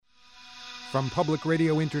From Public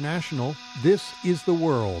Radio International, this is The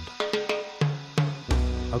World.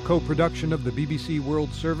 A co-production of the BBC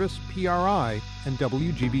World Service, PRI, and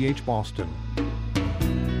WGBH Boston.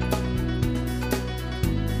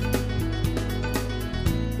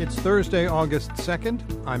 It's Thursday, August 2nd.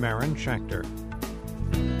 I'm Aaron Schachter.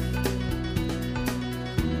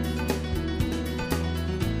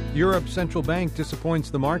 Europe's central bank disappoints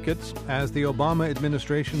the markets as the Obama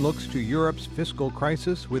administration looks to Europe's fiscal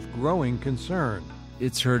crisis with growing concern.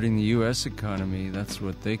 It's hurting the U.S. economy. That's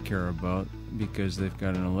what they care about because they've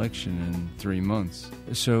got an election in 3 months.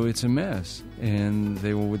 So it's a mess, and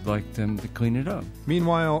they would like them to clean it up.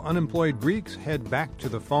 Meanwhile, unemployed Greeks head back to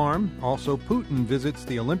the farm. Also, Putin visits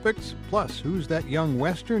the Olympics. Plus, who's that young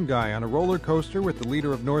Western guy on a roller coaster with the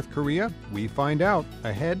leader of North Korea? We find out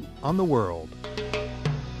ahead on The World.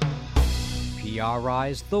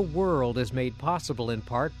 PRI's The World is made possible in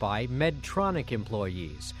part by Medtronic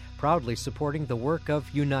employees, proudly supporting the work of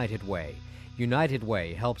United Way. United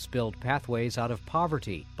Way helps build pathways out of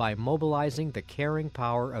poverty by mobilizing the caring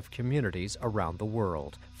power of communities around the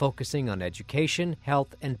world, focusing on education,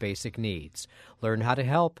 health, and basic needs. Learn how to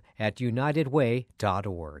help at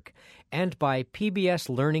unitedway.org. And by PBS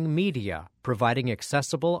Learning Media, providing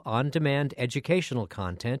accessible, on-demand educational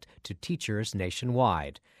content to teachers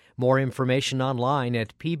nationwide. More information online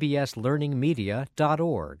at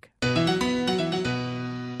pbslearningmedia.org.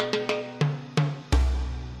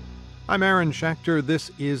 I'm Aaron Schachter.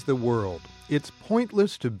 This is The World. It's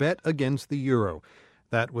pointless to bet against the euro.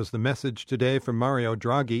 That was the message today from Mario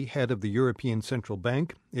Draghi, head of the European Central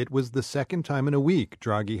Bank. It was the second time in a week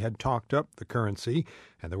Draghi had talked up the currency,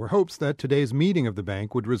 and there were hopes that today's meeting of the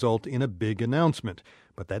bank would result in a big announcement.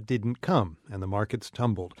 But that didn't come, and the markets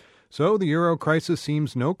tumbled. So the euro crisis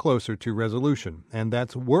seems no closer to resolution, and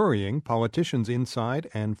that's worrying politicians inside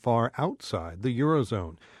and far outside the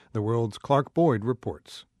eurozone. The World's Clark Boyd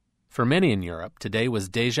reports. For many in Europe, today was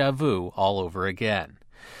déjà vu all over again.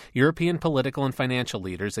 European political and financial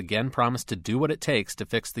leaders again promised to do what it takes to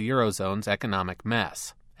fix the eurozone's economic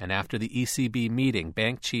mess. And after the ECB meeting,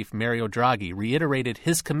 Bank Chief Mario Draghi reiterated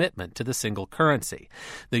his commitment to the single currency.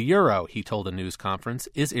 The euro, he told a news conference,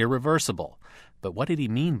 is irreversible. But what did he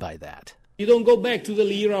mean by that? You don't go back to the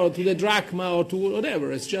lira or to the drachma or to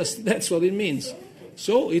whatever. It's just, that's what it means.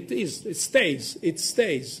 So it is. It stays. It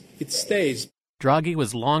stays. It stays. Draghi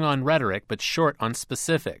was long on rhetoric but short on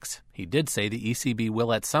specifics. He did say the ECB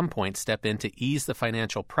will at some point step in to ease the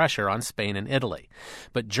financial pressure on Spain and Italy.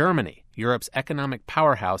 But Germany, Europe's economic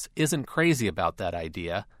powerhouse, isn't crazy about that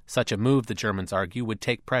idea. Such a move, the Germans argue, would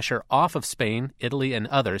take pressure off of Spain, Italy, and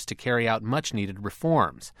others to carry out much-needed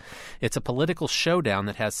reforms. It's a political showdown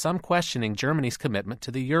that has some questioning Germany's commitment to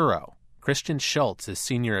the euro. Christian Schultz is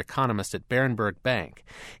senior economist at Berenberg Bank.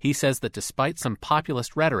 He says that despite some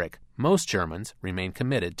populist rhetoric, most Germans remain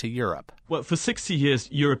committed to Europe. Well, for 60 years,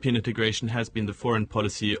 European integration has been the foreign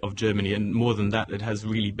policy of Germany, and more than that, it has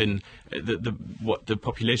really been what the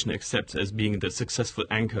population accepts as being the successful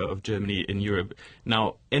anchor of Germany in Europe.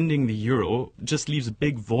 Now, ending the euro just leaves a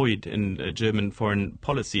big void in German foreign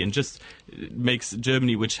policy and just makes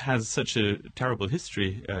Germany, which has such a terrible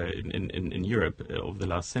history in Europe over the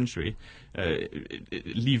last century,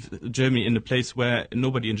 leave Germany in a place where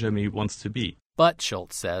nobody in Germany wants to be. But,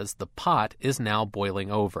 Schultz says, the pot is now boiling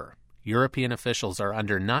over. European officials are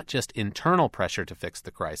under not just internal pressure to fix the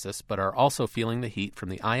crisis, but are also feeling the heat from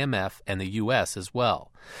the IMF and the U.S. as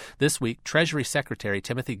well. This week, Treasury Secretary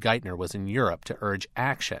Timothy Geithner was in Europe to urge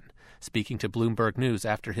action. Speaking to Bloomberg News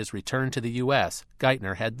after his return to the U.S.,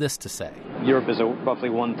 Geithner had this to say. Europe is roughly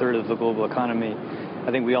one-third of the global economy. I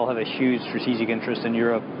think we all have a huge strategic interest in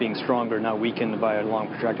Europe being stronger, not weakened by a long,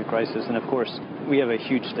 protracted crisis. And, of course, we have a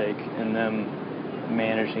huge stake in them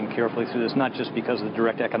managing carefully through this, not just because of the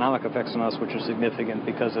direct economic effects on us, which are significant,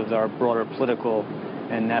 because of our broader political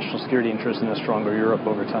and national security interest in a stronger Europe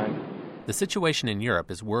over time. The situation in Europe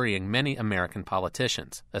is worrying many American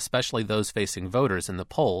politicians, especially those facing voters in the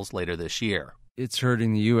polls later this year. It's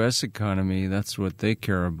hurting the U.S. economy. That's what they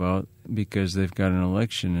care about because they've got an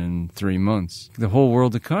election in 3 months. The whole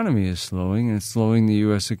world economy is slowing, and it's slowing the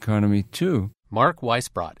U.S. economy too. Mark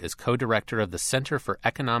Weisbrot is co-director of the Center for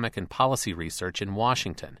Economic and Policy Research in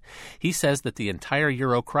Washington. He says that the entire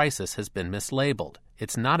euro crisis has been mislabeled.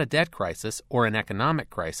 It's not a debt crisis or an economic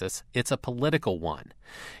crisis, it's a political one.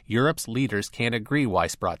 Europe's leaders can't agree,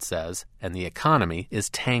 Weisbrot says, and the economy is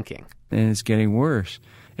tanking. And it's getting worse.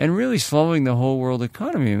 and really slowing the whole world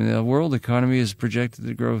economy. I mean, the world economy is projected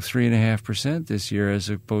to grow 3.5% this year as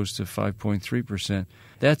opposed to 5.3%.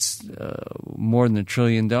 That's more than $1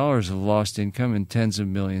 trillion of lost income and tens of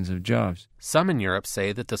millions of jobs. Some in Europe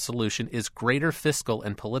say that the solution is greater fiscal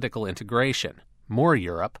and political integration. More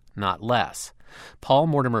Europe, not less. Paul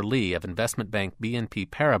Mortimer Lee of investment bank BNP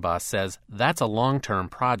Paribas says that's a long-term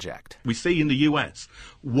project. We see in the US,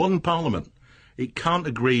 one parliament, it can't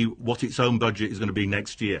agree what its own budget is going to be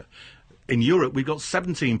next year. In Europe, we've got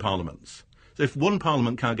 17 parliaments. So if one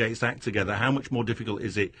parliament can't get its act together, how much more difficult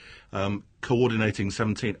is it coordinating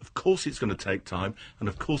 17? Of course it's going to take time, and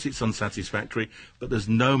of course it's unsatisfactory, but there's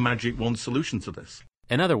no magic one solution to this.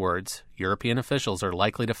 In other words, European officials are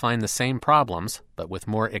likely to find the same problems, but with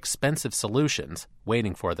more expensive solutions,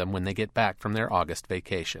 waiting for them when they get back from their August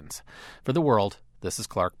vacations. For The World, this is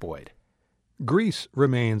Clark Boyd. Greece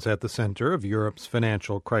remains at the center of Europe's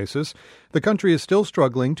financial crisis. The country is still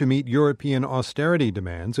struggling to meet European austerity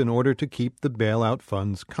demands in order to keep the bailout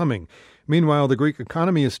funds coming. Meanwhile, the Greek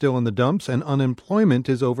economy is still in the dumps and unemployment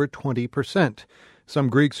is over 20%. Some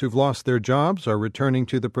Greeks who've lost their jobs are returning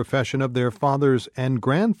to the profession of their fathers and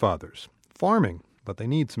grandfathers, farming, but they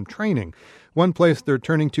need some training. One place they're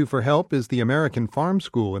turning to for help is the American Farm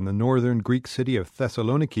School in the northern Greek city of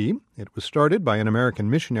Thessaloniki. It was started by an American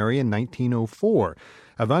missionary in 1904.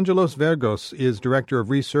 Evangelos Vergos is Director of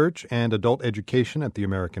Research and Adult Education at the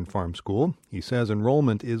American Farm School. He says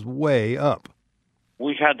enrollment is way up.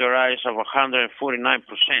 We had a rise of 149%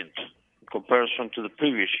 in comparison to the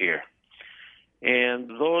previous year. And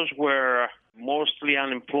those were mostly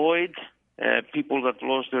unemployed, people that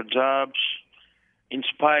lost their jobs in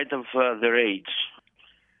spite of their age.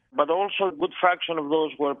 But also a good fraction of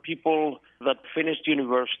those were people that finished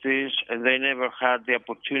universities and they never had the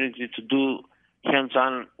opportunity to do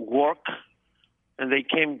hands-on work, and they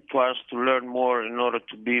came to us to learn more in order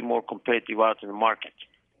to be more competitive out in the market.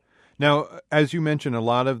 Now, as you mentioned, a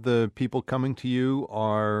lot of the people coming to you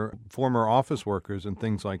are former office workers and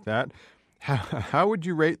things like that. How would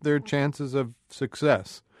you rate their chances of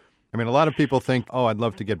success? I mean, a lot of people think, I'd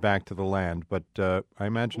love to get back to the land, but I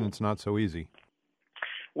imagine it's not so easy.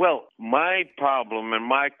 Well, my problem and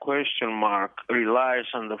my question mark relies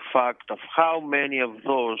on the fact of how many of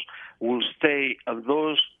those will stay at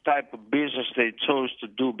those type of business they chose to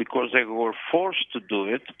do because they were forced to do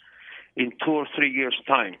it in 2 or 3 years'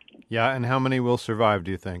 time. Yeah, and how many will survive, do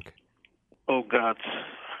you think? Oh, God.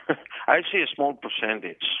 I see a small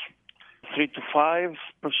percentage. 3 to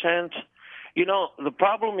 5%. You know, the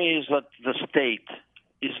problem is that the state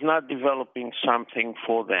is not developing something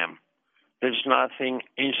for them. There's nothing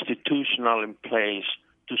institutional in place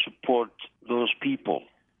to support those people.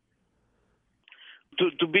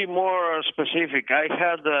 To be more specific, I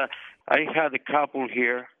had a couple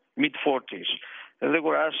here, mid-40s, and they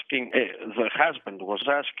were asking, the husband was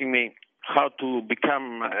asking me how to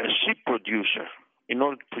become a sheep producer in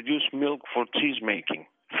order to produce milk for cheese making.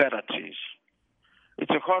 Feta cheese. It's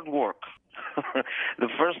a hard work. The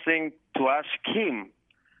first thing to ask him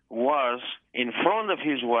was, in front of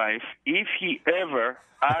his wife, if he ever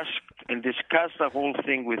asked and discussed the whole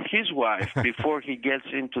thing with his wife before he gets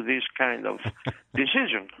into this kind of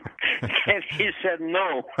decision. And he said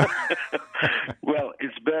no. Well,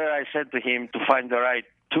 it's better, I said to him, to find the right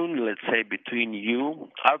tune, let's say, between you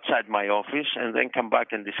outside my office and then come back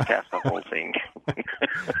and discuss the whole thing.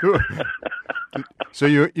 So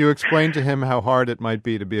you explained to him how hard it might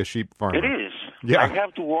be to be a sheep farmer. It is. Yeah. I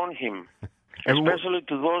have to warn him, especially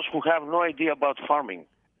to those who have no idea about farming.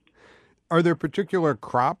 Are there particular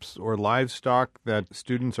crops or livestock that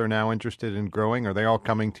students are now interested in growing? Are they all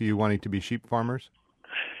coming to you wanting to be sheep farmers?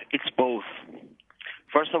 It's both.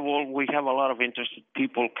 First of all, we have a lot of interested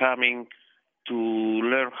people coming to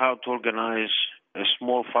learn how to organize a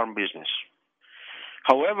small farm business.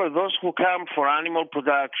 However, those who come for animal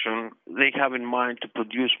production, they have in mind to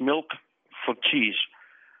produce milk for cheese.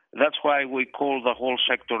 That's why we call the whole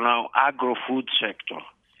sector now agro-food sector.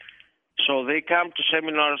 So they come to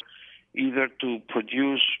seminars either to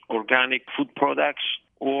produce organic food products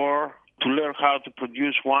or to learn how to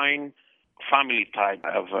produce wine, family type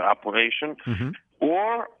of operation,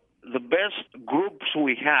 or the best groups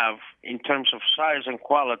we have in terms of size and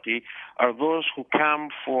quality are those who come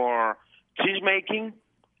for cheese making,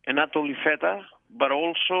 and not only feta, but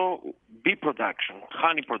also bee production,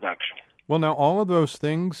 honey production. Well, now all of those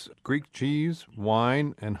things, Greek cheese,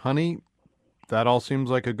 wine, and honey, that all seems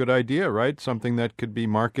like a good idea, right? Something that could be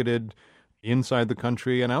marketed inside the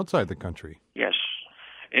country and outside the country. Yes.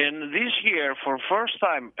 And this year, for the first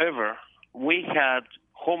time ever, we had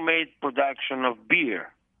homemade production of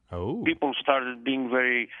beer. Oh. People started being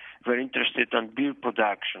very very interested in beer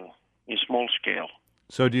production in small scale.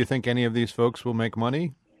 So do you think any of these folks will make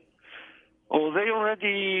money? Oh, they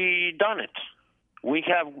already done it. We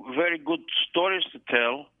have very good stories to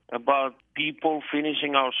tell about people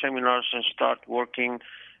finishing our seminars and start working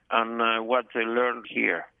on what they learned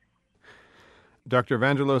here. Dr.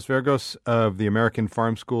 Evangelos Vergos of the American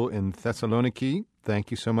Farm School in Thessaloniki,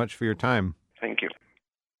 thank you so much for your time. Thank you.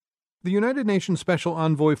 The United Nations Special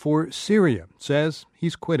Envoy for Syria says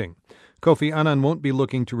he's quitting. Kofi Annan won't be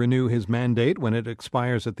looking to renew his mandate when it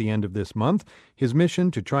expires at the end of this month. His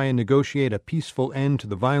mission to try and negotiate a peaceful end to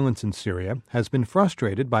the violence in Syria has been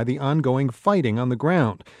frustrated by the ongoing fighting on the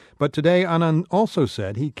ground. But today, Annan also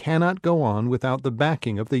said he cannot go on without the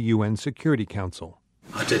backing of the UN Security Council.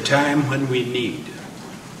 At a time when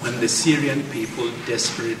the Syrian people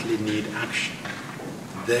desperately need action,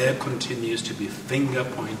 there continues to be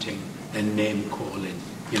finger-pointing and name-calling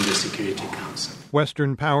in the Security Council.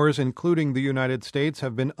 Western powers, including the United States,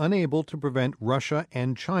 have been unable to prevent Russia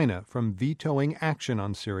and China from vetoing action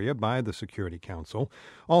on Syria by the Security Council.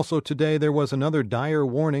 Also today, there was another dire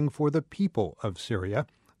warning for the people of Syria.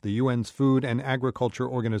 The UN's Food and Agriculture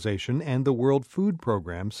Organization and the World Food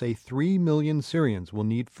Program say 3 million Syrians will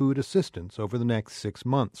need food assistance over the next 6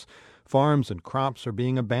 months. Farms and crops are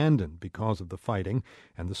being abandoned because of the fighting,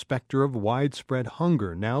 and the specter of widespread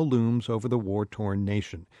hunger now looms over the war-torn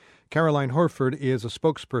nation. Caroline Horford is a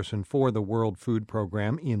spokesperson for the World Food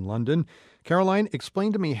Program in London. Caroline,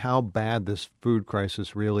 explain to me how bad this food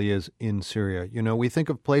crisis really is in Syria. You know, we think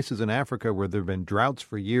of places in Africa where there have been droughts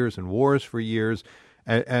for years and wars for years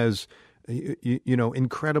as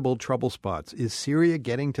incredible trouble spots. Is Syria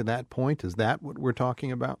getting to that point? Is that what we're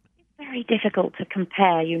talking about? It's very difficult to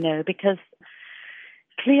compare, because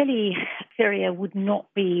clearly Syria would not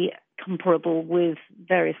be comparable with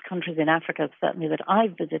various countries in Africa, certainly that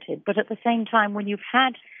I've visited. But at the same time, when you've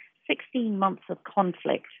had 16 months of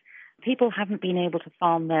conflict, people haven't been able to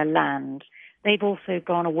farm their land. They've also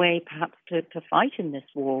gone away perhaps to fight in this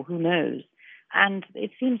war, who knows. And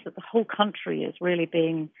it seems that the whole country is really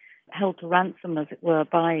being held to ransom, as it were,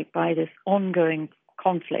 by this ongoing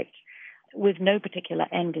conflict with no particular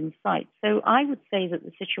end in sight. So I would say that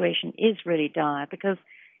the situation is really dire, because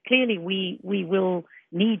clearly we will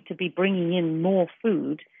need to be bringing in more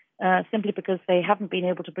food simply because they haven't been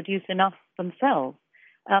able to produce enough themselves.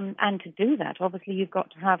 And to do that, obviously, you've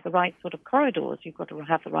got to have the right sort of corridors. You've got to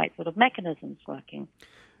have the right sort of mechanisms working.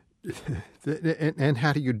 And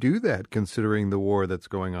how do you do that, considering the war that's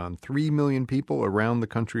going on? 3 million people around the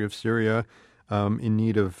country of Syria in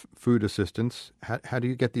need of food assistance. How do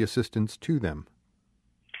you get the assistance to them?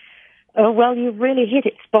 Oh, well, you've really hit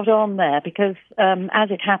it spot on there, because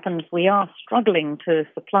as it happens, we are struggling to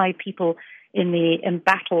supply people in the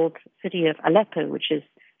embattled city of Aleppo, which is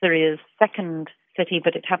Syria's second city,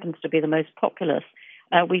 but it happens to be the most populous.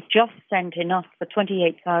 We've just sent enough for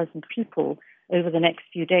 28,000 people over the next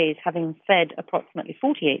few days, having fed approximately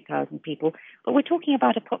 48,000 people. But we're talking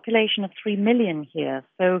about a population of 3 million here.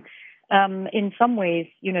 So in some ways,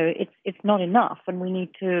 it's not enough, and we need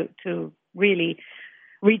to really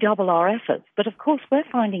redouble our efforts. But of course, we're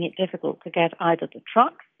finding it difficult to get either the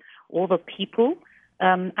trucks or the people.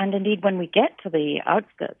 And indeed, when we get to the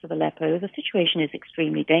outskirts of Aleppo, the situation is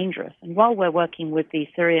extremely dangerous. And while we're working with the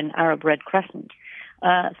Syrian Arab Red Crescent,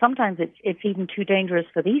 sometimes it's even too dangerous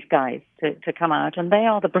for these guys to come out, and they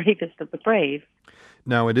are the bravest of the brave.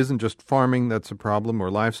 Now, it isn't just farming that's a problem, or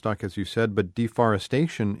livestock, as you said, but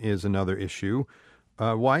deforestation is another issue.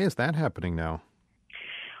 Why is that happening now?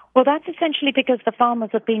 Well, that's essentially because the farmers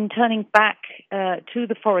have been turning back to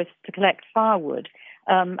the forest to collect firewood.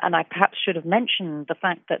 And I perhaps should have mentioned the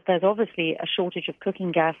fact that there's obviously a shortage of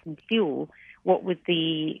cooking gas and fuel, what with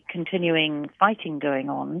the continuing fighting going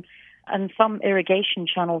on. And some irrigation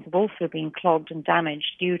channels have also been clogged and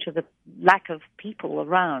damaged due to the lack of people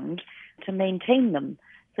around to maintain them.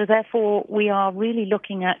 So therefore, we are really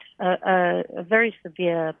looking at a very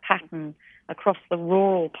severe pattern across the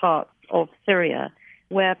rural parts of Syria,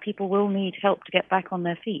 where people will need help to get back on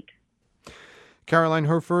their feet. Caroline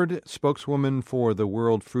Horford, spokeswoman for the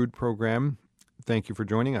World Food Program, thank you for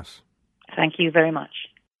joining us. Thank you very much.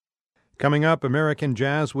 Coming up, American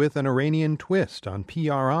jazz with an Iranian twist on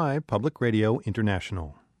PRI, Public Radio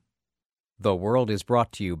International. The World is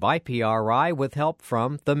brought to you by PRI with help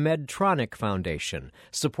from the Medtronic Foundation,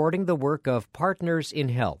 supporting the work of Partners in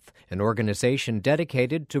Health, an organization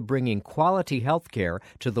dedicated to bringing quality health care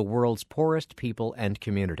to the world's poorest people and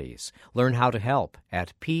communities. Learn how to help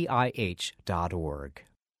at PIH.org.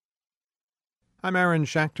 I'm Aaron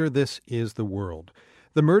Schachter. This is The World.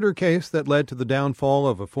 The murder case that led to the downfall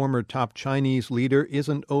of a former top Chinese leader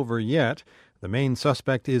isn't over yet. The main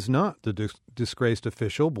suspect is not the disgraced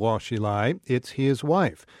official, Bo Xilai. It's his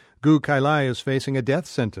wife. Gu Kailai is facing a death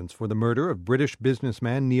sentence for the murder of British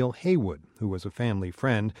businessman Neil Haywood, who was a family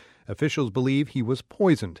friend. Officials believe he was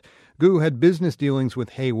poisoned. Gu had business dealings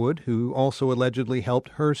with Haywood, who also allegedly helped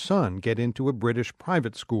her son get into a British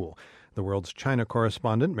private school. The World's China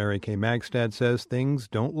correspondent, Mary Kay Magstad, says things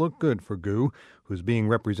don't look good for Gu, who's being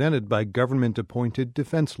represented by government-appointed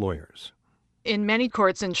defense lawyers. In many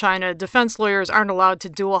courts in China, defense lawyers aren't allowed to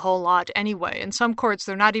do a whole lot anyway. In some courts,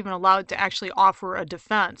 they're not even allowed to actually offer a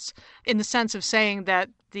defense in the sense of saying that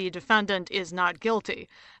the defendant is not guilty.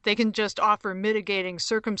 They can just offer mitigating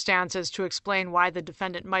circumstances to explain why the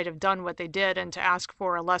defendant might have done what they did and to ask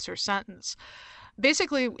for a lesser sentence.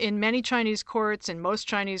 Basically, in many Chinese courts, in most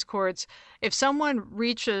Chinese courts, if someone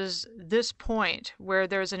reaches this point where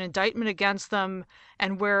there's an indictment against them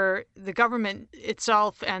and where the government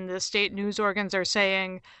itself and the state news organs are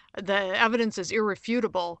saying the evidence is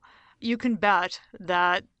irrefutable, you can bet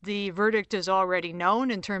that the verdict is already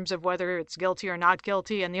known in terms of whether it's guilty or not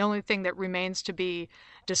guilty, and the only thing that remains to be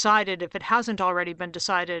decided, if it hasn't already been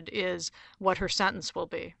decided, is what her sentence will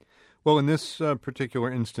be. Well, in this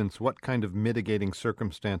particular instance, what kind of mitigating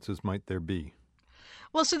circumstances might there be?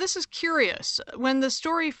 Well, so this is curious. When the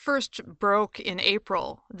story first broke in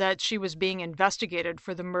April that she was being investigated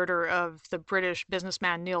for the murder of the British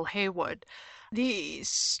businessman Neil Haywood, the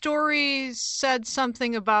story said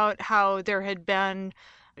something about how there had been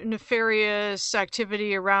nefarious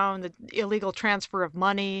activity around the illegal transfer of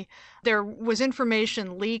money. There was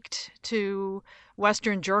information leaked to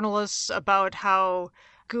Western journalists about how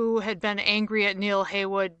Gu had been angry at Neil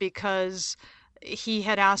Haywood because he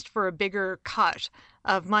had asked for a bigger cut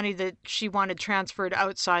of money that she wanted transferred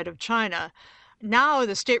outside of China. Now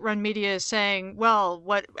the state-run media is saying, well,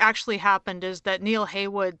 what actually happened is that Neil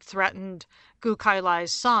Haywood threatened Gu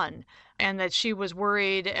Kailai's son and that she was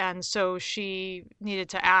worried, and so she needed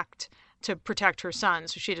to act to protect her son,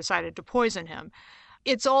 so she decided to poison him.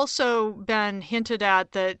 It's also been hinted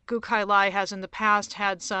at that Gu Kailai has in the past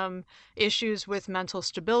had some issues with mental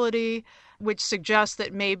stability, which suggests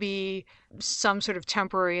that maybe some sort of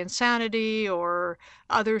temporary insanity or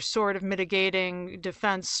other sort of mitigating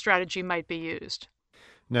defense strategy might be used.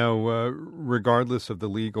 Now, regardless of the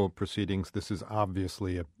legal proceedings, this is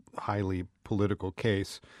obviously a highly political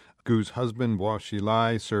case. Gu's husband, Bo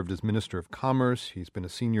Xilai, served as Minister of Commerce. He's been a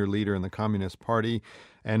senior leader in the Communist Party.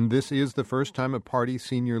 And this is the first time a party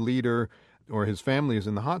senior leader or his family is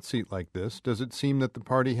in the hot seat like this. Does it seem that the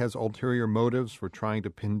party has ulterior motives for trying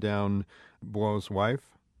to pin down Bo's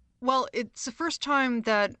wife? Well, it's the first time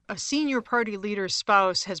that a senior party leader's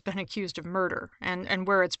spouse has been accused of murder and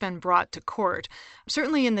where it's been brought to court.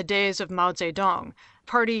 Certainly in the days of Mao Zedong,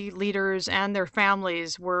 party leaders and their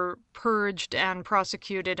families were purged and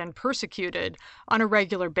prosecuted and persecuted on a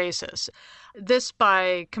regular basis. This,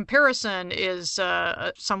 by comparison, is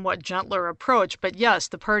a somewhat gentler approach. But yes,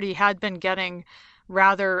 the party had been getting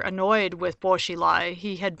rather annoyed with Bo Xilai.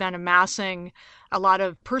 He had been amassing a lot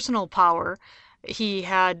of personal power. He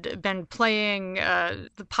had been playing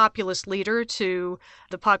the populist leader to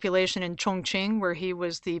the population in Chongqing, where he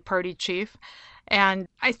was the party chief. And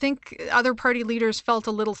I think other party leaders felt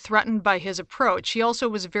a little threatened by his approach. He also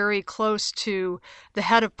was very close to the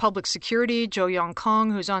head of public security, Zhou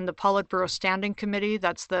Yongkong, who's on the Politburo Standing Committee.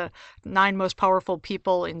 That's the 9 most powerful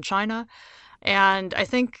people in China. And I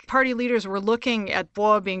think party leaders were looking at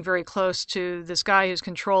Bo being very close to this guy who's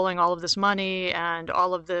controlling all of this money and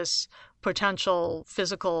all of this potential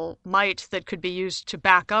physical might that could be used to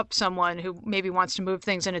back up someone who maybe wants to move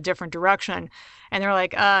things in a different direction. And they're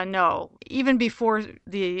like, no. Even before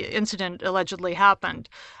the incident allegedly happened,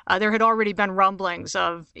 there had already been rumblings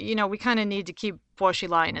of, we kind of need to keep Bo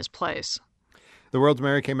Xilai in his place. The World's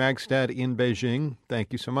Mary Kay Magstad in Beijing.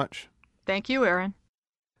 Thank you so much. Thank you, Aaron.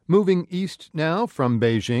 Moving east now from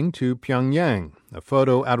Beijing to Pyongyang. A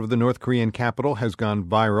photo out of the North Korean capital has gone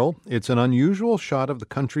viral. It's an unusual shot of the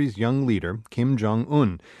country's young leader, Kim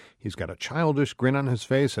Jong-un. He's got a childish grin on his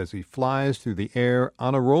face as he flies through the air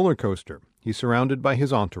on a roller coaster. He's surrounded by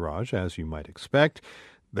his entourage, as you might expect.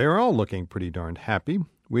 They're all looking pretty darned happy,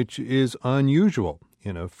 which is unusual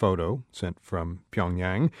in a photo sent from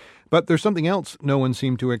Pyongyang. But there's something else no one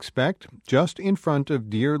seemed to expect. Just in front of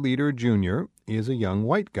Dear Leader Jr. is a young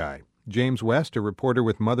white guy. James West, a reporter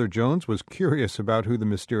with Mother Jones, was curious about who the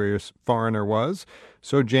mysterious foreigner was.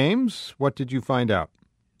 So, James, what did you find out?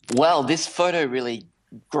 Well, this photo really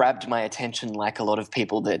grabbed my attention, like a lot of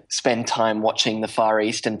people that spend time watching the Far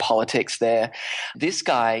East and politics there. This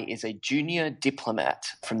guy is a junior diplomat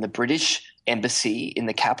from the British embassy in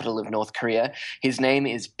the capital of North Korea. His name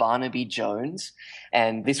is Barnaby Jones,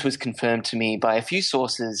 and this was confirmed to me by a few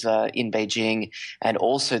sources in Beijing and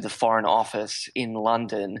also the Foreign Office in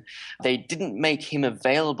London. They didn't make him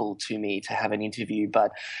available to me to have an interview,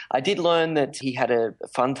 but I did learn that he had a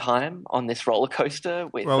fun time on this roller coaster.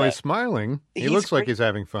 Well, he's smiling. He looks like he's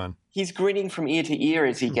having fun. He's grinning from ear to ear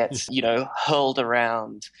as he gets, hurled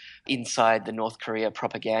around inside the North Korea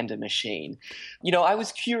propaganda machine. I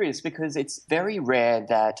was curious because it's very rare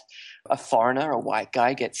that a foreigner, a white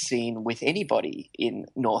guy, gets seen with anybody in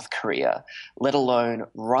North Korea, let alone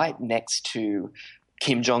right next to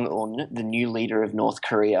Kim Jong-un, the new leader of North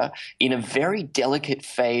Korea, in a very delicate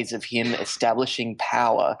phase of him establishing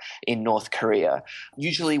power in North Korea.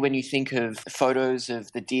 Usually when you think of photos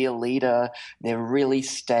of the dear leader, they're really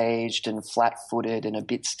staged and flat-footed and a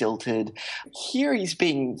bit stilted. Here he's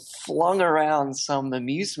being flung around some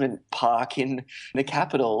amusement park in the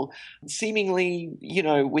capital, seemingly,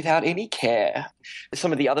 without any care.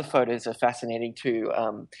 Some of the other photos are fascinating too,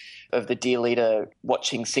 of the dear leader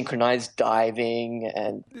watching synchronized diving.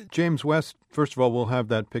 And James West, first of all, we'll have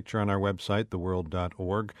that picture on our website,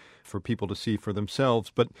 theworld.org, for people to see for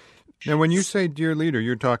themselves. But now when you say dear leader,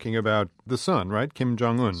 you're talking about the son, right? Kim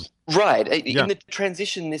Jong-un. Right. Yeah. In the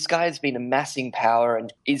transition, this guy has been amassing power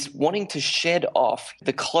and is wanting to shed off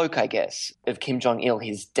the cloak, I guess, of Kim Jong-il,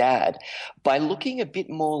 his dad, by looking a bit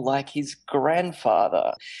more like his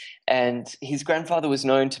grandfather. And his grandfather was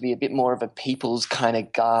known to be a bit more of a people's kind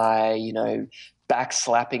of guy,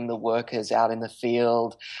 backslapping the workers out in the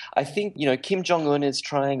field. I think, Kim Jong-un is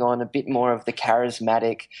trying on a bit more of the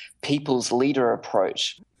charismatic people's leader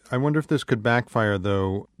approach. I wonder if this could backfire,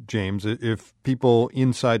 though, James, if people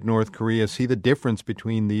inside North Korea see the difference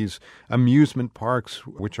between these amusement parks,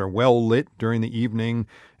 which are well lit during the evening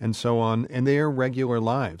and so on, and their regular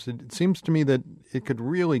lives. It seems to me that it could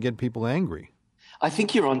really get people angry. I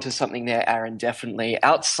think you're onto something there, Aaron, definitely.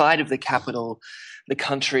 Outside of the capital, the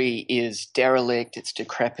country is derelict, it's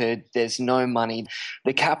decrepit, there's no money.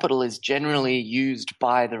 The capital is generally used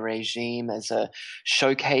by the regime as a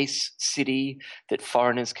showcase city that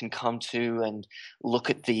foreigners can come to and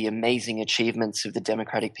look at the amazing achievements of the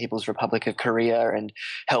Democratic People's Republic of Korea and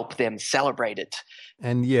help them celebrate it.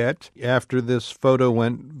 And yet, after this photo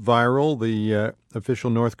went viral, the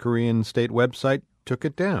official North Korean state website took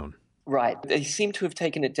it down. Right. They seem to have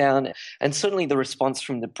taken it down. And certainly the response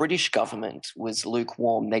from the British government was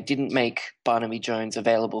lukewarm. They didn't make Barnaby Jones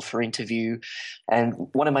available for interview. And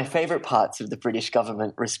one of my favorite parts of the British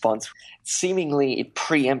government response, seemingly it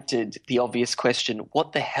preempted the obvious question,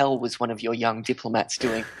 what the hell was one of your young diplomats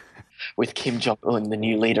doing with Kim Jong-un, the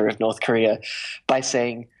new leader of North Korea, by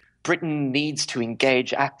saying, Britain needs to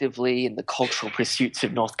engage actively in the cultural pursuits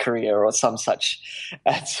of North Korea or some such.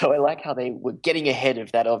 And so I like how they were getting ahead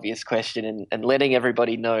of that obvious question and letting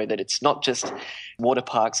everybody know that it's not just water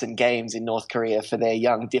parks and games in North Korea for their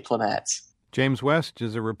young diplomats. James West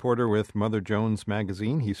is a reporter with Mother Jones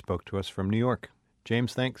magazine. He spoke to us from New York.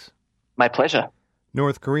 James, thanks. My pleasure.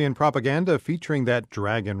 North Korean propaganda featuring that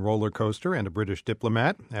dragon roller coaster and a British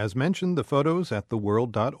diplomat. As mentioned, the photos at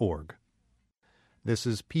theworld.org. This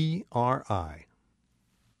is PRI.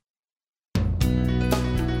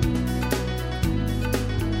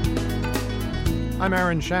 I'm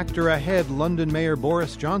Aaron Schachter. Ahead, London Mayor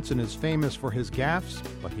Boris Johnson is famous for his gaffes,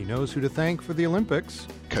 but he knows who to thank for the Olympics.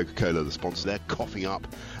 Coca-Cola, the sponsor there, coughing up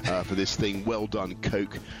for this thing. Well done,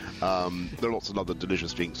 Coke. There are lots of other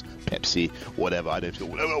delicious drinks, Pepsi, whatever. I don't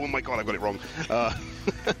feel. Oh my God, I got it wrong.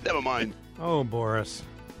 Never mind. Oh, Boris.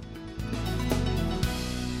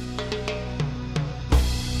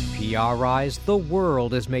 PRI's The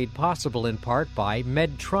World is made possible in part by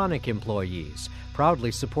Medtronic employees,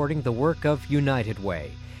 proudly supporting the work of United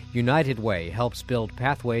Way. United Way helps build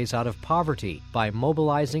pathways out of poverty by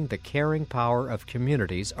mobilizing the caring power of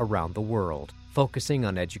communities around the world, focusing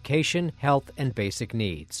on education, health, and basic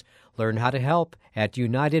needs. Learn how to help at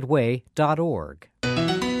unitedway.org.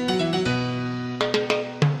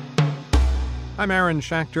 I'm Aaron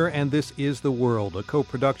Schachter, and this is The World, a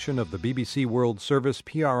co-production of the BBC World Service,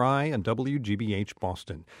 PRI, and WGBH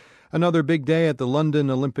Boston. Another big day at the London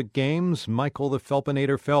Olympic Games. Michael the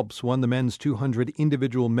Phelpinator Phelps won the men's 200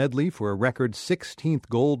 individual medley for a record 16th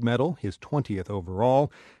gold medal, his 20th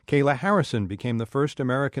overall. Kayla Harrison became the first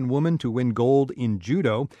American woman to win gold in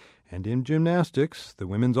judo. And in gymnastics, the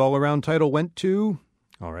women's all-around title went to...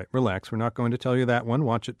 All right, relax. We're not going to tell you that one.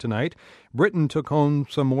 Watch it tonight. Britain took home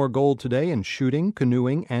some more gold today in shooting,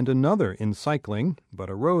 canoeing, and another in cycling.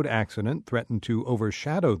 But a road accident threatened to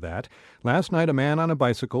overshadow that. Last night, a man on a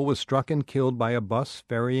bicycle was struck and killed by a bus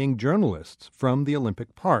ferrying journalists from the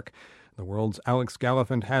Olympic Park. The World's Alex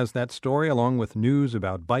Gallafent has that story, along with news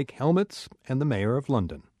about bike helmets and the Mayor of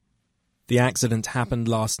London. The accident happened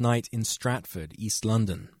last night in Stratford, East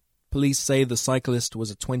London. Police say the cyclist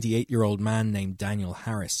was a 28-year-old man named Daniel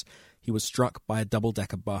Harris. He was struck by a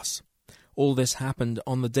double-decker bus. All this happened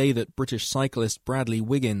on the day that British cyclist Bradley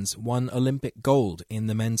Wiggins won Olympic gold in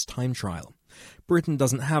the men's time trial. Britain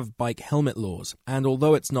doesn't have bike helmet laws, and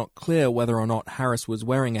although it's not clear whether or not Harris was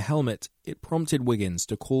wearing a helmet, it prompted Wiggins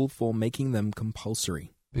to call for making them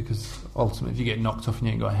compulsory. Because ultimately, if you get knocked off and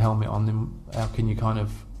you ain't got a helmet on, then how can you kind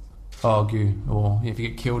of argue? Or if you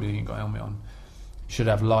get killed and you ain't got a helmet on, you should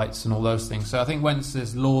have lights and all those things. So I think once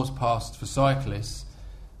there's laws passed for cyclists,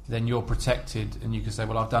 then you're protected and you can say,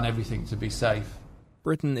 well, I've done everything to be safe.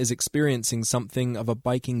 Britain is experiencing something of a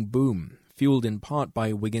biking boom, fueled in part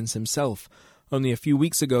by Wiggins himself. Only a few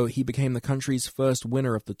weeks ago, he became the country's first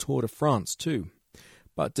winner of the Tour de France, too.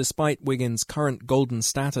 But despite Wiggins' current golden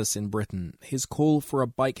status in Britain, his call for a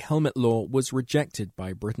bike helmet law was rejected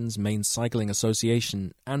by Britain's main cycling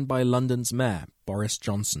association and by London's mayor, Boris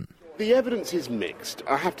Johnson. The evidence is mixed.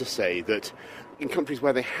 I have to say that in countries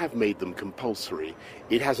where they have made them compulsory,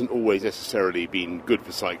 it hasn't always necessarily been good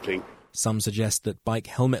for cycling. Some suggest that bike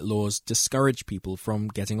helmet laws discourage people from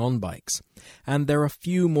getting on bikes. And there are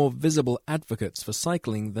few more visible advocates for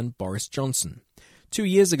cycling than Boris Johnson. 2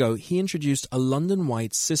 years ago, he introduced a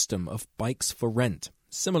London-wide system of bikes for rent,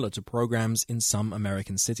 similar to programs in some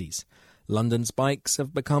American cities. London's bikes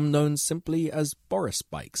have become known simply as Boris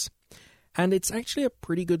bikes. And it's actually a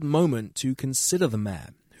pretty good moment to consider the mayor,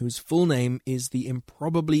 whose full name is the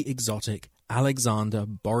improbably exotic Alexander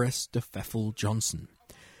Boris de Pfeffel Johnson.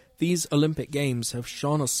 These Olympic Games have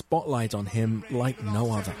shone a spotlight on him like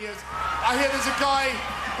no other. I hear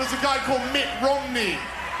there's a guy called Mitt Romney.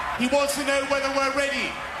 He wants to know whether we're ready.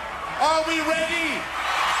 Are we ready?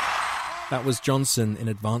 That was Johnson in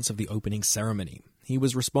advance of the opening ceremony. He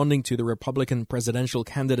was responding to the Republican presidential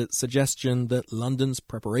candidate's suggestion that London's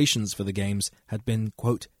preparations for the Games had been,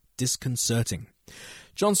 quote, disconcerting.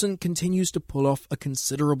 Johnson continues to pull off a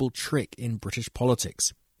considerable trick in British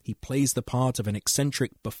politics. He plays the part of an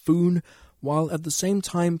eccentric buffoon while at the same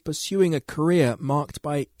time pursuing a career marked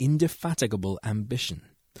by indefatigable ambition.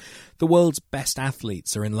 The world's best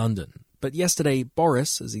athletes are in London, but yesterday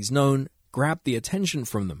Boris, as he's known, grabbed the attention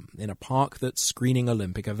from them in a park that's screening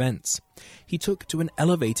Olympic events. He took to an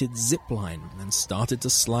elevated zip line and started to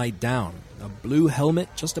slide down, a blue helmet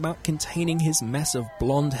just about containing his mess of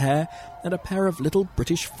blonde hair and a pair of little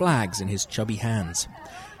British flags in his chubby hands.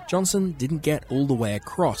 Johnson didn't get all the way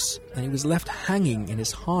across, and he was left hanging in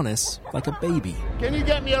his harness like a baby. Can you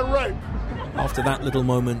get me a rope? After that little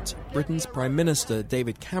moment, Britain's Prime Minister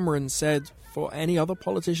David Cameron said for any other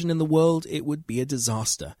politician in the world it would be a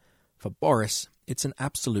disaster. For Boris, it's an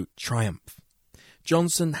absolute triumph.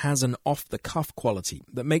 Johnson has an off-the-cuff quality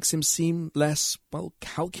that makes him seem less,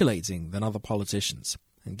 calculating than other politicians.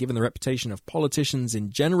 And given the reputation of politicians in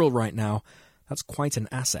general right now, that's quite an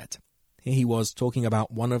asset. Here he was talking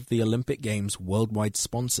about one of the Olympic Games' worldwide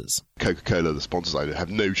sponsors. Coca-Cola, the sponsors, I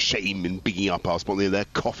have no shame in bigging up our sponsor. They're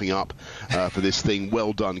coughing up for this thing.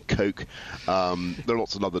 Well done, Coke. There are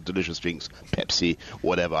lots of other delicious drinks. Pepsi,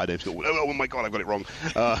 whatever. I don't feel... Oh, my God, I've got it wrong.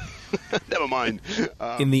 Never mind.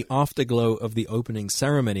 In the afterglow of the opening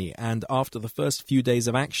ceremony and after the first few days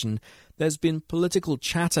of action, there's been political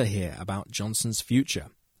chatter here about Johnson's future.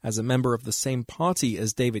 As a member of the same party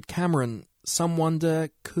as David Cameron, some wonder,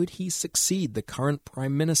 could he succeed the current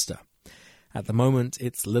Prime Minister? At the moment,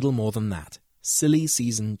 it's little more than that. Silly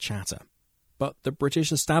season chatter. But the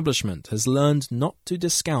British establishment has learned not to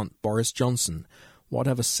discount Boris Johnson,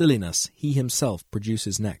 whatever silliness he himself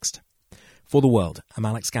produces next. For The World, I'm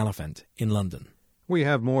Alex Gallafent in London. We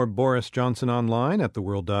have more Boris Johnson online at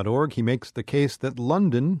theworld.org. He makes the case that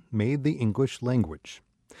London made the English language.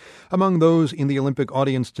 Among those in the Olympic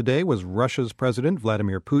audience today was Russia's President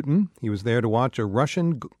Vladimir Putin. He was there to watch a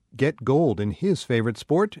Russian get gold in his favorite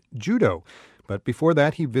sport, judo. But before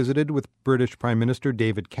that, he visited with British Prime Minister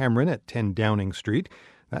David Cameron at 10 Downing Street.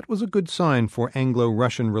 That was a good sign for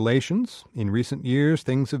Anglo-Russian relations. In recent years,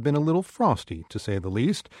 things have been a little frosty, to say the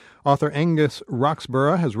least. Author Angus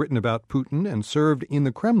Roxburgh has written about Putin and served in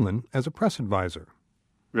the Kremlin as a press advisor.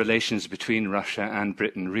 Relations between Russia and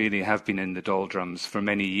Britain really have been in the doldrums for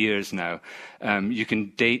many years now. You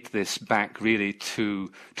can date this back really to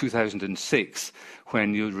 2006,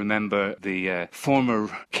 when you'll remember the former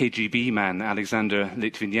KGB man, Alexander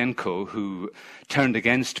Litvinenko, who turned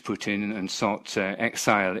against Putin and sought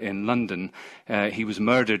exile in London. He was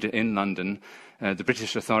murdered in London. The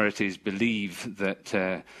British authorities believe that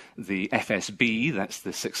the FSB, that's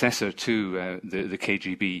the successor to the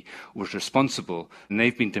KGB, was responsible. And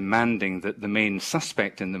they've been demanding that the main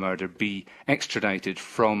suspect in the murder be extradited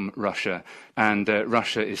from Russia. And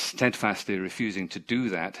Russia is steadfastly refusing to do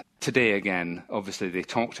that. Today, again, obviously they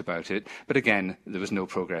talked about it. But again, there was no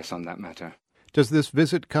progress on that matter. Does this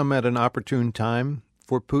visit come at an opportune time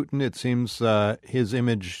for Putin? It seems his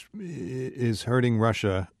image is hurting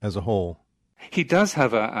Russia as a whole. He does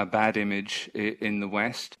have a bad image in the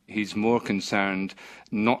West. He's more concerned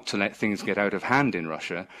not to let things get out of hand in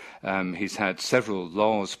Russia. He's had several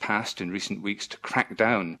laws passed in recent weeks to crack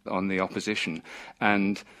down on the opposition.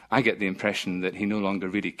 And I get the impression that he no longer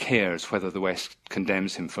really cares whether the West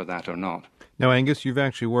condemns him for that or not. Now, Angus, you've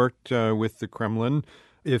actually worked with the Kremlin.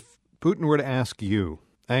 If Putin were to ask you,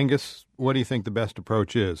 Angus, what do you think the best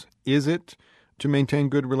approach is? Is it to maintain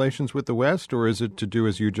good relations with the West, or is it to do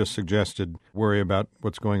as you just suggested, worry about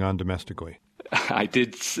what's going on domestically? I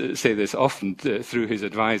did say this often through his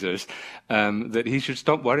advisors, that he should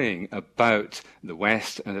stop worrying about the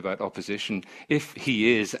West and about opposition. If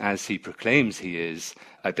he is, as he proclaims he is,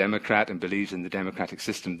 a Democrat and believes in the democratic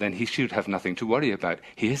system, then he should have nothing to worry about.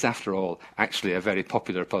 He is, after all, actually a very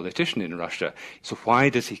popular politician in Russia. So why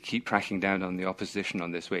does he keep cracking down on the opposition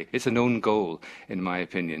on this way? It's a known goal, in my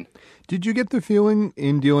opinion. Did you get the feeling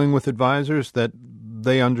in dealing with advisors that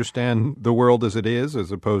they understand the world as it is,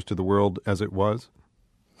 as opposed to the world as it was?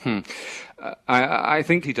 I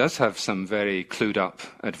think he does have some very clued-up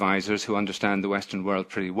advisors who understand the Western world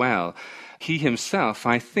pretty well. He himself,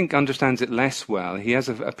 I think, understands it less well. He has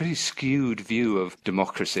a pretty skewed view of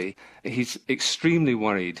democracy. He's extremely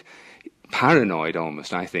worried, paranoid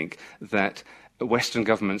almost, I think, that Western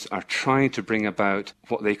governments are trying to bring about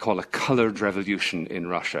what they call a coloured revolution in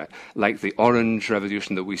Russia, like the Orange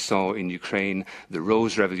Revolution that we saw in Ukraine, the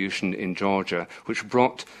Rose Revolution in Georgia, which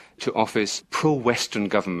brought to office pro-Western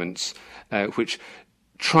governments which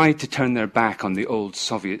tried to turn their back on the old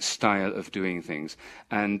Soviet style of doing things.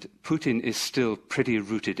 And Putin is still pretty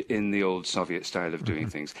rooted in the old Soviet style of doing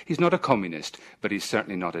things. He's not a communist, but he's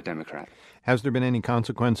certainly not a Democrat. Has there been any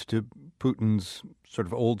consequence to Putin's sort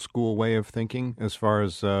of old-school way of thinking as far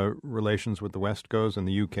as relations with the West goes, and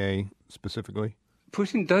the UK specifically?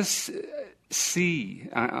 Putin does see,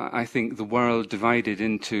 I think, the world divided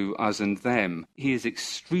into us and them. He is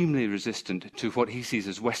extremely resistant to what he sees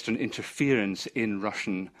as Western interference in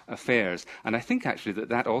Russian affairs. And I think, actually,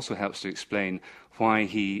 that also helps to explain why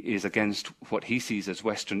he is against what he sees as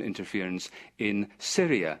Western interference in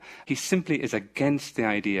Syria. He simply is against the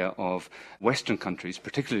idea of Western countries,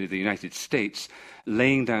 particularly the United States,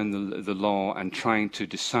 laying down the law and trying to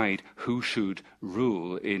decide who should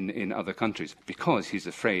rule in other countries, because he's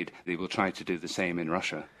afraid they will try to do the same in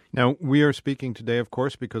Russia. Now, we are speaking today, of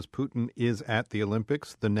course, because Putin is at the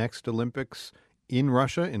Olympics, the next Olympics in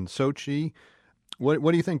Russia, in Sochi. What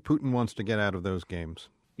do you think Putin wants to get out of those games?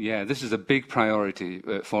 Yeah, this is a big priority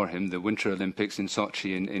for him, the Winter Olympics in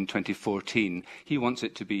Sochi in 2014. He wants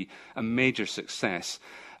it to be a major success.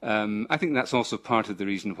 I think that's also part of the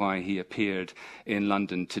reason why he appeared in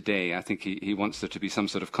London today. I think he wants there to be some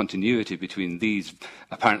sort of continuity between these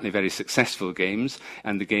apparently very successful games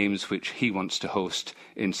and the games which he wants to host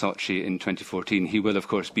in Sochi in 2014. He will, of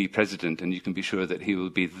course, be president, and you can be sure that he will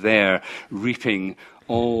be there reaping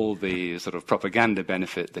all the sort of propaganda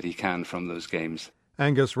benefit that he can from those games.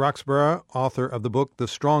 Angus Roxburgh, author of the book The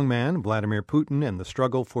Strong Man, Vladimir Putin and the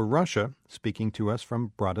Struggle for Russia, speaking to us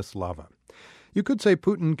from Bratislava. You could say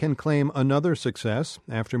Putin can claim another success.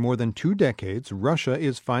 After more than 2 decades, Russia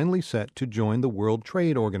is finally set to join the World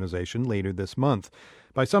Trade Organization later this month.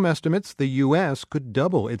 By some estimates, the U.S. could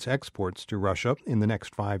double its exports to Russia in the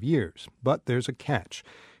next 5 years. But there's a catch.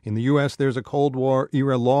 In the U.S., there's a Cold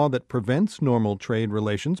War-era law that prevents normal trade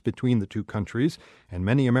relations between the two countries, and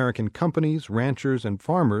many American companies, ranchers, and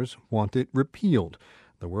farmers want it repealed.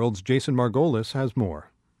 The World's Jason Margolis has more.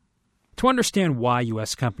 To understand why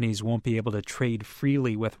U.S. companies won't be able to trade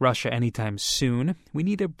freely with Russia anytime soon, we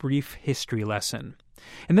need a brief history lesson.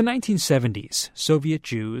 In the 1970s, Soviet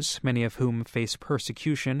Jews, many of whom faced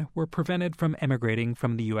persecution, were prevented from emigrating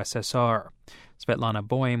from the USSR. Svetlana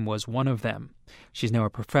Boym was one of them. She's now a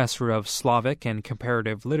professor of Slavic and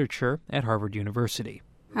comparative literature at Harvard University.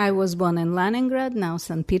 I was born in Leningrad, now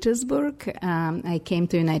St. Petersburg. I came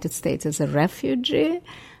to the United States as a refugee.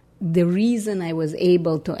 The reason I was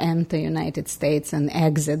able to enter the United States and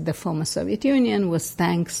exit the former Soviet Union was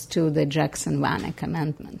thanks to the Jackson-Vanik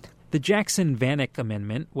Amendment. The Jackson-Vanik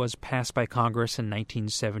Amendment was passed by Congress in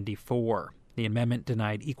 1974. The amendment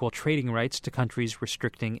denied equal trading rights to countries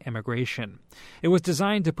restricting immigration. It was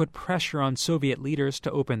designed to put pressure on Soviet leaders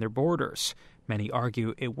to open their borders. Many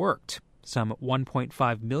argue it worked. Some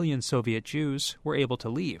 1.5 million Soviet Jews were able to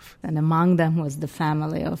leave. And among them was the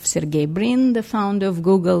family of Sergey Brin, the founder of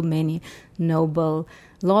Google, many Nobel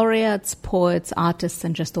laureates, poets, artists,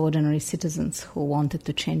 and just ordinary citizens who wanted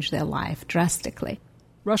to change their life drastically.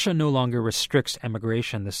 Russia no longer restricts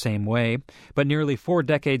emigration the same way, but nearly 4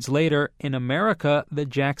 decades later, in America, the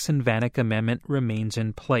Jackson-Vanik Amendment remains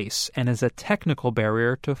in place and is a technical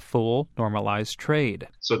barrier to full normalized trade.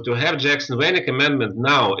 So to have Jackson-Vanik Amendment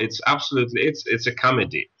now, it's a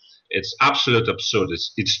comedy. It's absolute absurd.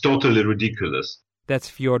 It's totally ridiculous. That's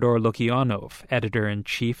Fyodor Lukyanov,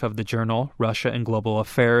 editor-in-chief of the journal Russia and Global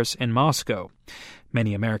Affairs in Moscow.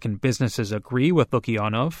 Many American businesses agree with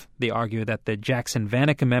Lukyanov. They argue that the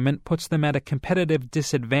Jackson-Vanik Amendment puts them at a competitive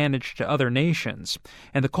disadvantage to other nations,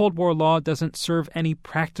 and the Cold War law doesn't serve any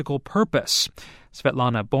practical purpose.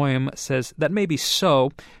 Svetlana Boym says that may be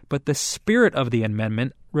so, but the spirit of the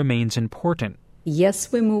amendment remains important.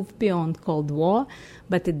 Yes, we moved beyond Cold War,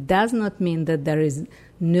 but it does not mean that there is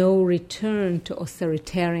no return to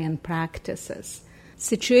authoritarian practices.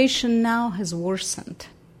 Situation now has worsened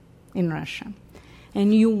in Russia.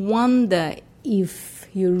 And you wonder if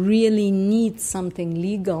you really need something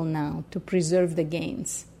legal now to preserve the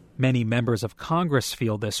gains. Many members of Congress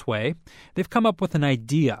feel this way. They've come up with an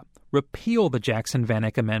idea: repeal the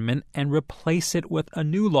Jackson-Vanik Amendment and replace it with a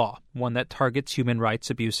new law, one that targets human rights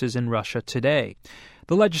abuses in Russia today.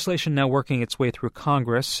 The legislation now working its way through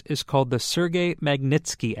Congress is called the Sergei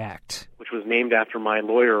Magnitsky Act, which was named after my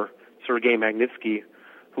lawyer, Sergei Magnitsky,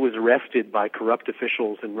 who was arrested by corrupt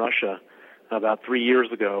officials in Russia about 3 years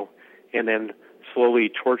ago, and then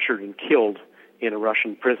slowly tortured and killed in a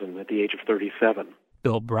Russian prison at the age of 37.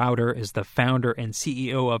 Bill Browder is the founder and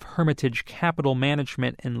CEO of Hermitage Capital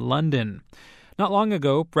Management in London. Not long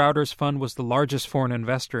ago, Browder's fund was the largest foreign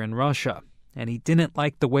investor in Russia, and he didn't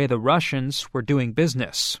like the way the Russians were doing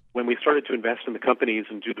business. When we started to invest in the companies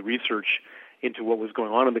and do the research into what was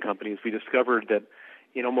going on in the companies, we discovered that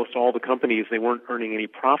in almost all the companies, they weren't earning any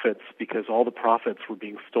profits because all the profits were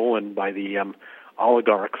being stolen by the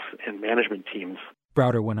oligarchs and management teams.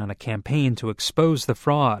 Browder went on a campaign to expose the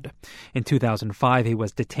fraud. In 2005, he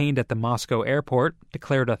was detained at the Moscow airport,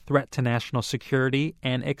 declared a threat to national security,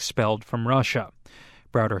 and expelled from Russia.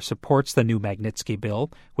 Browder supports the new Magnitsky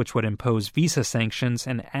bill, which would impose visa sanctions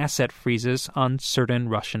and asset freezes on certain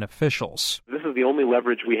Russian officials. This is the only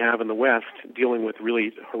leverage we have in the West dealing with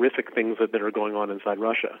really horrific things that are going on inside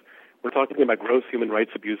Russia. We're talking about gross human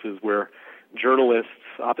rights abuses where journalists,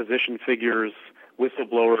 opposition figures,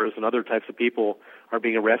 whistleblowers, and other types of people are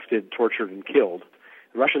being arrested, tortured, and killed.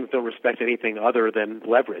 The Russians don't respect anything other than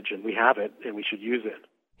leverage, and we have it, and we should use it.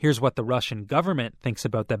 Here's what the Russian government thinks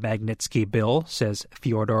about the Magnitsky bill, says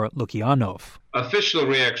Fyodor Lukyanov. Official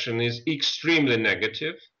reaction is extremely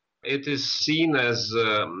negative. It is seen as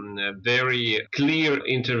a very clear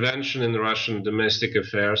intervention in Russian domestic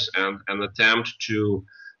affairs and an attempt to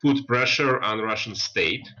put pressure on the Russian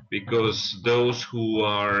state, because those who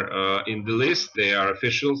are in the list, they are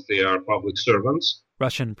officials, they are public servants.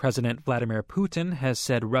 Russian President Vladimir Putin has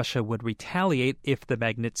said Russia would retaliate if the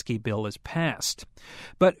Magnitsky bill is passed.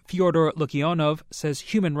 But Fyodor Lukyanov says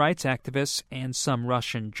human rights activists and some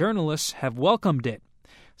Russian journalists have welcomed it.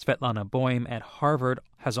 Svetlana Boym at Harvard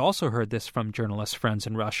has also heard this from journalist friends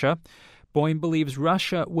in Russia. Boym believes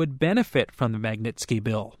Russia would benefit from the Magnitsky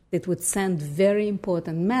bill. It would send very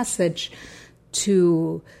important message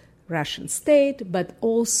to Russian state, but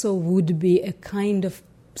also would be a kind of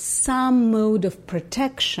some mode of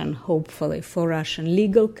protection, hopefully, for Russian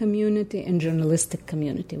legal community and journalistic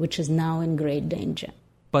community, which is now in great danger.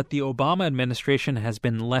 But the Obama administration has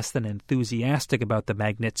been less than enthusiastic about the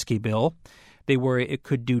Magnitsky bill. They worry it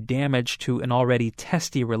could do damage to an already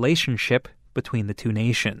testy relationship between the two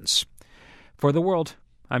nations. For The World,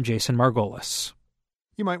 I'm Jason Margolis.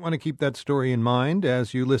 You might want to keep that story in mind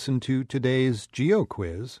as you listen to today's Geo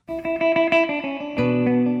Quiz.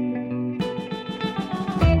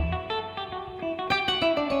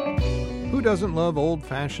 Who doesn't love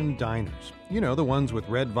old-fashioned diners? You know, the ones with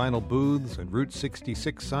red vinyl booths and Route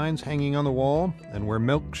 66 signs hanging on the wall, and where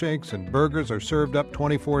milkshakes and burgers are served up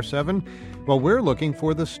 24/7? Well, we're looking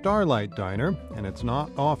for the Starlight Diner, and it's not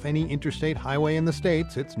off any interstate highway in the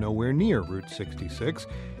States. It's nowhere near Route 66.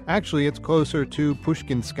 Actually, it's closer to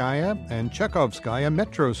Pushkinskaya and Chekhovskaya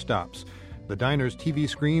metro stops. The diner's TV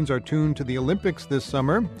screens are tuned to the Olympics this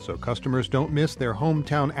summer, so customers don't miss their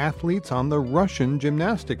hometown athletes on the Russian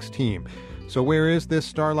gymnastics team. So where is this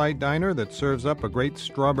Starlight Diner that serves up a great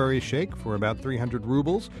strawberry shake for about 300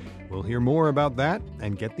 rubles? We'll hear more about that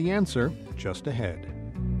and get the answer just ahead.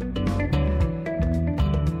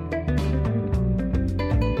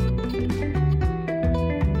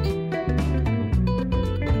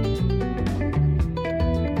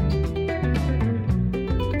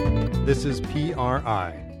 This is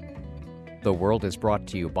PRI. The World is brought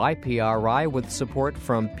to you by PRI with support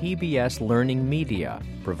from PBS Learning Media,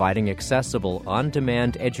 providing accessible,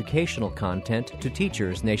 on-demand educational content to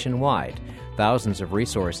teachers nationwide. Thousands of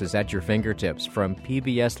resources at your fingertips from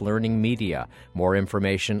PBS Learning Media. More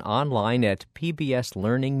information online at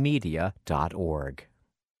pbslearningmedia.org.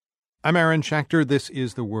 I'm Aaron Schachter. This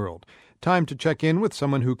is The World. Time to check in with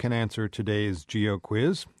someone who can answer today's Geo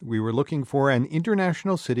Quiz. We were looking for an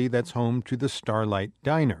international city that's home to the Starlight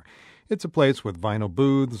Diner. It's a place with vinyl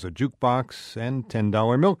booths, a jukebox, and $10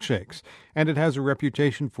 milkshakes. And it has a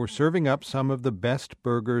reputation for serving up some of the best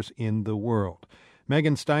burgers in the world.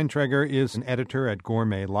 Megan Steintreger is an editor at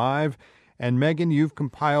Gourmet Live. And Megan, you've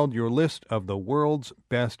compiled your list of the world's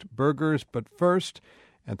best burgers. But first,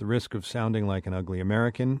 at the risk of sounding like an ugly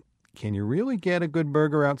American, can you really get a good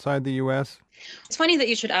burger outside the U.S.? It's funny that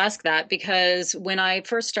you should ask that, because when I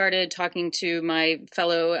first started talking to my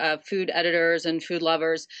fellow food editors and food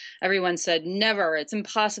lovers, everyone said, never, it's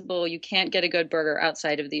impossible, you can't get a good burger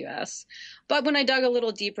outside of the U.S. But when I dug a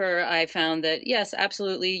little deeper, I found that, yes,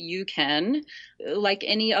 absolutely, you can. Like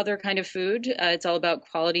any other kind of food, it's all about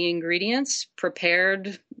quality ingredients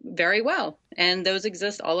prepared very well, and those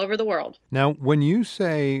exist all over the world. Now, when you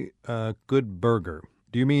say a good burger,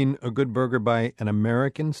 do you mean a good burger by an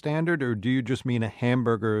American standard, or do you just mean a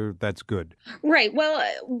hamburger that's good? Right. Well,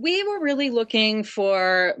 we were really looking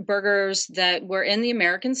for burgers that were in the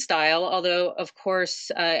American style, although, of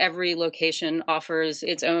course, every location offers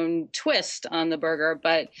its own twist on the burger.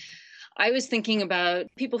 But I was thinking about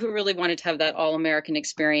people who really wanted to have that all-American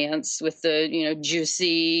experience with the,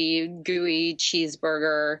 juicy, gooey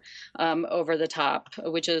cheeseburger over the top,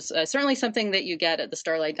 which is certainly something that you get at the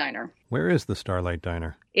Starlight Diner. Where is the Starlight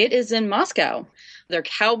Diner? It is in Moscow. Their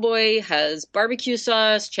cowboy has barbecue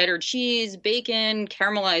sauce, cheddar cheese, bacon,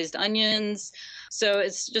 caramelized onions. So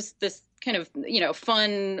it's just this kind of,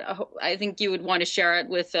 fun. I think you would want to share it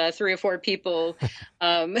with 3 or 4 people.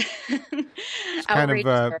 It's kind of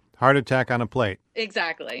a heart attack on a plate.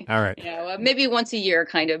 Exactly. All right. Maybe once a year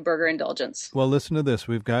kind of burger indulgence. Well, listen to this.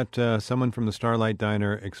 We've got someone from the Starlight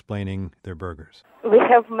Diner explaining their burgers. We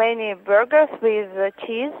have many burgers with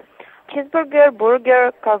cheese. Cheeseburger,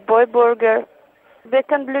 burger, cowboy burger.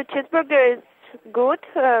 Bacon blue cheeseburger is good.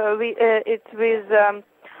 It's with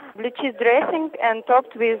blue cheese dressing and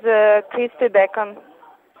topped with crispy bacon.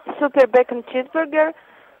 Super bacon cheeseburger,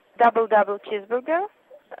 double cheeseburger.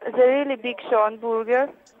 The really big Sean burger.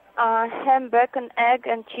 Ham, bacon, egg,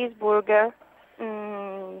 and cheeseburger.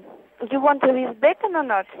 You want to use bacon or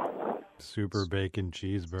not? Super bacon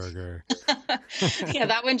cheeseburger. Yeah,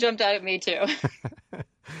 that one jumped out at me too.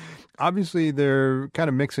 Obviously, they're kind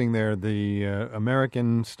of mixing there the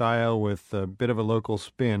American style with a bit of a local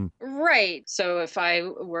spin. Right. So if I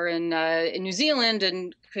were in New Zealand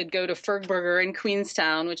and could go to Fergburger in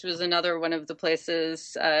Queenstown, which was another one of the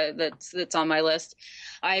places that's on my list,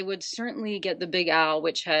 I would certainly get the Big Al,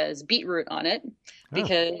 which has beetroot on it,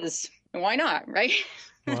 because why not, right?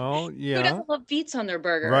 Well, yeah. Who doesn't love beets on their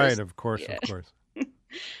burgers? Right, of course, of course.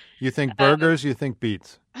 You think burgers, you think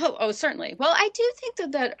beets. Oh, certainly. Well, I do think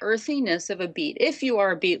that earthiness of a beet, if you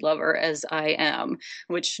are a beet lover, as I am,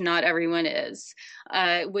 which not everyone is,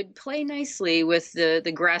 would play nicely with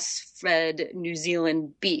the grass-fed New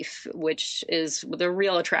Zealand beef, which is the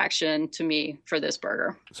real attraction to me for this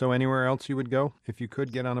burger. So anywhere else you would go if you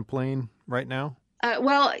could get on a plane right now?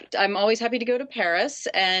 Well, I'm always happy to go to Paris,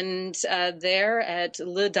 and there at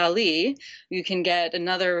Le Dali, you can get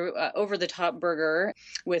another over-the-top burger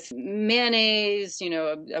with mayonnaise,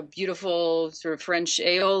 a beautiful sort of French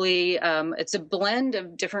aioli. It's a blend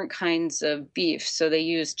of different kinds of beef, so they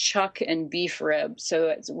use chuck and beef rib, so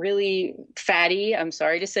it's really fatty, I'm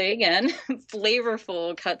sorry to say again,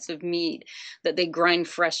 flavorful cuts of meat that they grind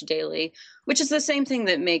fresh daily, which is the same thing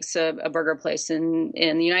that makes a burger place in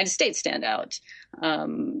the United States stand out.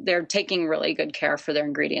 They're taking really good care for their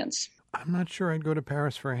ingredients. I'm not sure I'd go to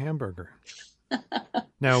Paris for a hamburger.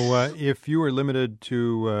 Now, if you were limited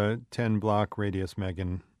to 10-block radius,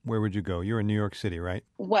 Megan, where would you go? You're in New York City, right?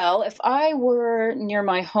 Well, if I were near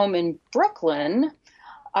my home in Brooklyn,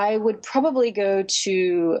 I would probably go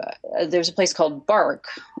to, there's a place called Bark,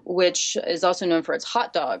 which is also known for its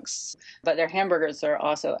hot dogs, but their hamburgers are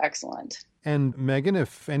also excellent. And Megan,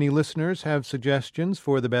 if any listeners have suggestions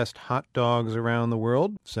for the best hot dogs around the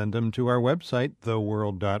world, send them to our website,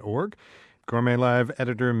 theworld.org. Gourmet Live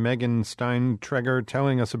editor Megan Steintreger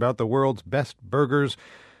telling us about the world's best burgers,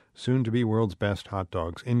 soon to be world's best hot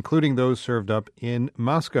dogs, including those served up in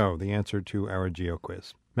Moscow, the answer to our Geo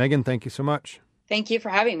Quiz. Megan, thank you so much. Thank you for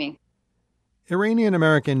having me.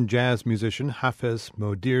 Iranian-American jazz musician Hafez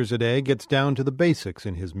Modirzadeh gets down to the basics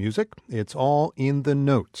in his music. It's all in the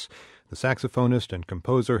notes. The saxophonist and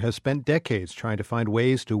composer has spent decades trying to find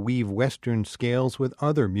ways to weave Western scales with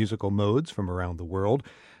other musical modes from around the world.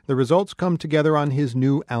 The results come together on his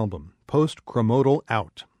new album, Post-Chromodal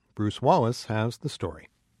Out. Bruce Wallace has the story.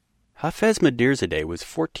 Hafez Modirzadeh was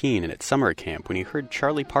 14 and at summer camp when he heard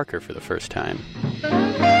Charlie Parker for the first time.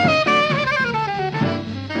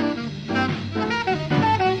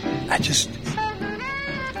 I just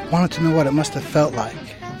wanted to know what it must have felt like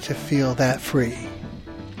to feel that free,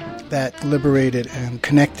 that liberated and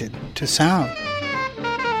connected to sound.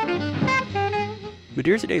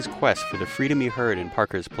 Modirzadeh's quest for the freedom he heard in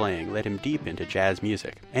Parker's playing led him deep into jazz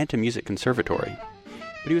music and to music conservatory.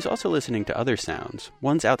 But he was also listening to other sounds,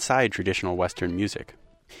 ones outside traditional Western music.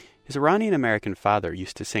 His Iranian-American father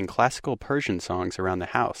used to sing classical Persian songs around the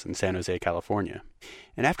house in San Jose, California.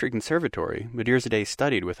 And after conservatory, Modirzadeh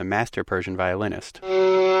studied with a master Persian violinist.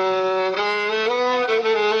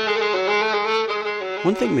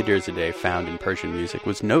 One thing Modirzadeh found in Persian music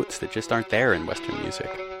was notes that just aren't there in Western music.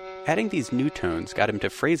 Adding these new tones got him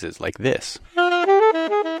to phrases like this.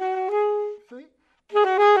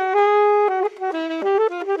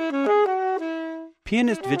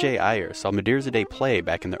 Pianist Vijay Iyer saw Modirzadeh play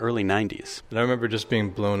back in the early 90s. And I remember just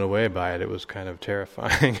being blown away by it. It was kind of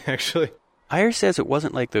terrifying, actually. Iyer says it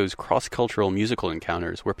wasn't like those cross-cultural musical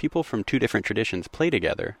encounters where people from two different traditions play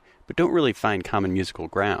together, but don't really find common musical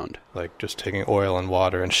ground. Like just taking oil and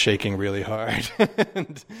water and shaking really hard.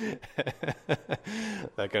 That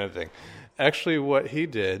kind of thing. Actually, what he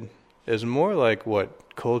did is more like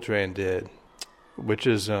what Coltrane did, which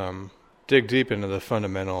is dig deep into the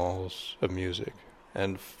fundamentals of music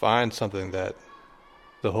and find something that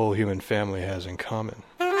the whole human family has in common.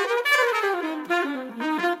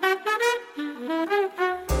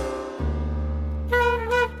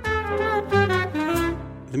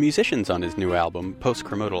 The musicians on his new album,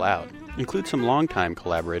 Post-Chromodal Out, include some longtime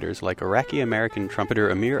collaborators like Iraqi-American trumpeter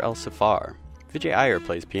Amir El-Safar. Vijay Iyer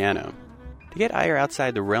plays piano. To get Iyer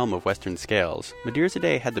outside the realm of Western scales,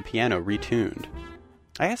 Modirzadeh had the piano retuned.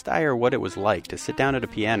 I asked Iyer what it was like to sit down at a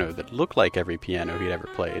piano that looked like every piano he'd ever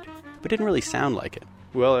played, but didn't really sound like it.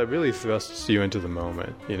 Well, it really thrusts you into the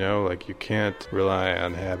moment, you know? Like, you can't rely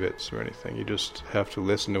on habits or anything. You just have to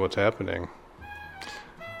listen to what's happening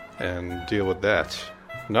and deal with that.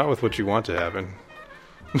 Not with what you want to happen,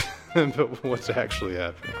 but what's actually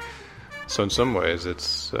happening. So in some ways,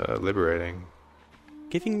 it's liberating.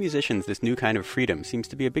 Giving musicians this new kind of freedom seems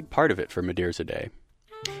to be a big part of it for Modirzadeh.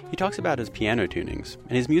 He talks about his piano tunings,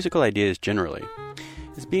 and his musical ideas generally,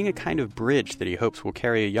 as being a kind of bridge that he hopes will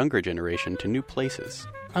carry a younger generation to new places.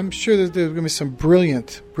 I'm sure that there's going to be some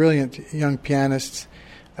brilliant young pianists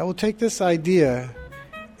that will take this idea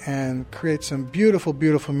and create some beautiful,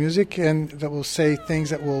 beautiful music, and that will say things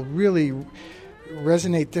that will really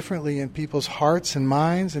resonate differently in people's hearts and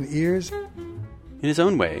minds and ears. In his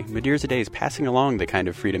own way, Modirzadeh is passing along the kind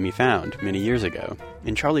of freedom he found many years ago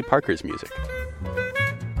in Charlie Parker's music.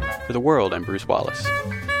 For The World, I'm Bruce Wallace.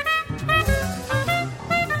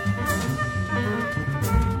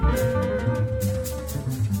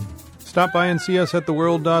 Stop by and see us at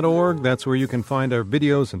theworld.org. That's where you can find our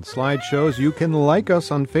videos and slideshows. You can like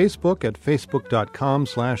us on Facebook at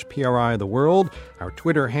facebook.com/PRI The World. Our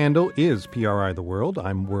Twitter handle is PRI The World.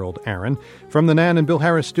 I'm World Aaron. From the Nan and Bill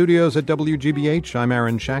Harris studios at WGBH, I'm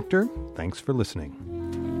Aaron Schachter. Thanks for listening.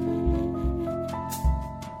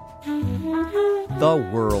 The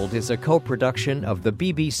World is a co-production of the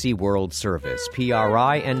BBC World Service,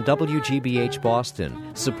 PRI, and WGBH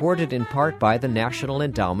Boston, supported in part by the National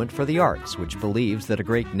Endowment for the Arts, which believes that a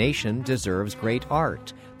great nation deserves great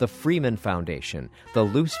art, the Freeman Foundation, the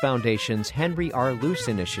Luce Foundation's Henry R. Luce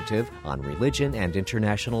Initiative on Religion and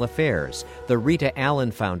International Affairs, the Rita Allen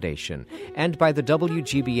Foundation, and by the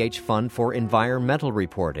WGBH Fund for Environmental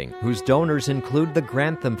Reporting, whose donors include the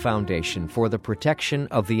Grantham Foundation for the Protection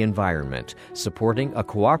of the Environment, supporting a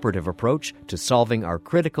cooperative approach to solving our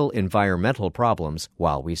critical environmental problems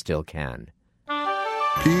while we still can.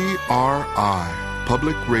 PRI,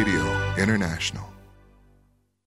 Public Radio International.